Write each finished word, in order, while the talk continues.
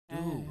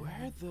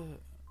Where's the...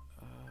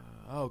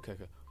 oh, okay.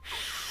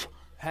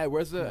 Hey,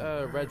 where's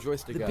the red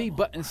joystick The at? B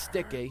button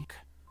sticky.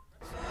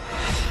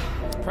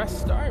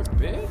 Press start,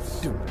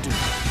 bitch.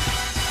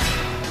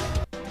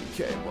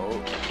 Okay,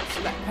 mode.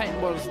 Select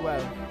paintball as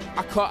well.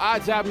 I caught eye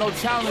jab, no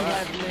challenge.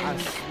 I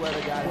swear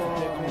to God, if you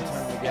pick me,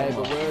 turn the game. Hey,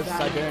 but where's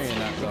Siberian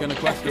at, though? You're gonna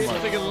question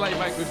mark. Niggas like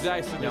Michael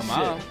Jackson and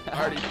shit. I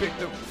already picked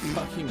him.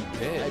 Fucking bitch.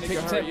 Hey,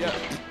 Nigga, hurry up.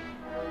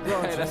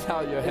 Hey, that's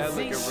how your head It's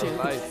looking these real shit.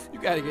 life. You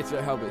gotta get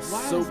your helmet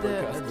Why super is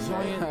there custom. a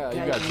giant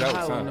You got gaping jokes,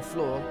 hole huh? on the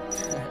floor?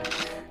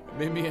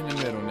 Meet me in the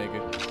middle,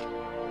 nigga.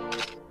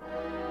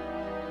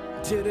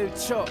 Judo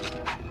chop.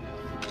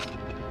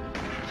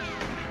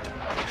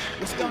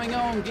 What's going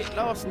on? Get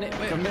lost,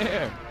 nitwit. Come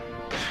here.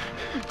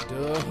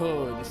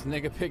 Dude, this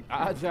nigga picked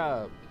our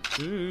job.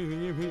 Yeah,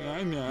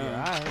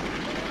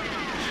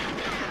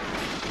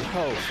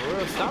 yo, for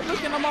real, stop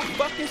looking on my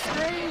fucking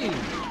screen.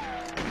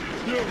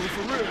 Yo,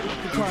 for real.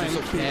 You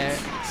just can't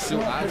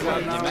shoot our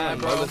job in your man,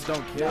 bro. Bullets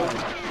don't kill.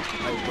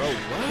 Like, bro,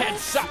 what?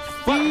 Headshot.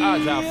 Fuck our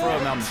job for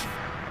real,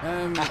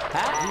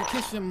 man. You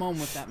kiss your mom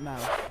with that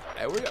mouth.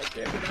 Hey, we got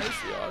game and I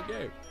see all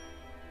game.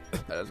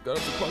 Let's go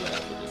to the corner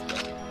after this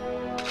guy.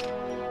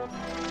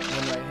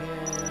 One right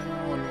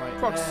here, one right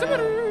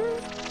Proximity. there.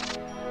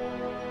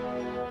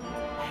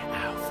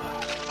 Alpha.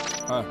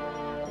 Huh.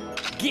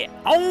 Get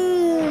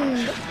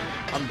on!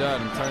 I'm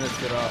done. I'm turning this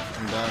shit off.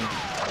 I'm done.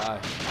 Bye.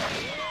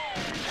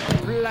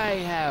 Play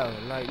hell.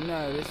 Like,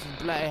 no, this is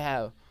play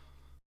hell.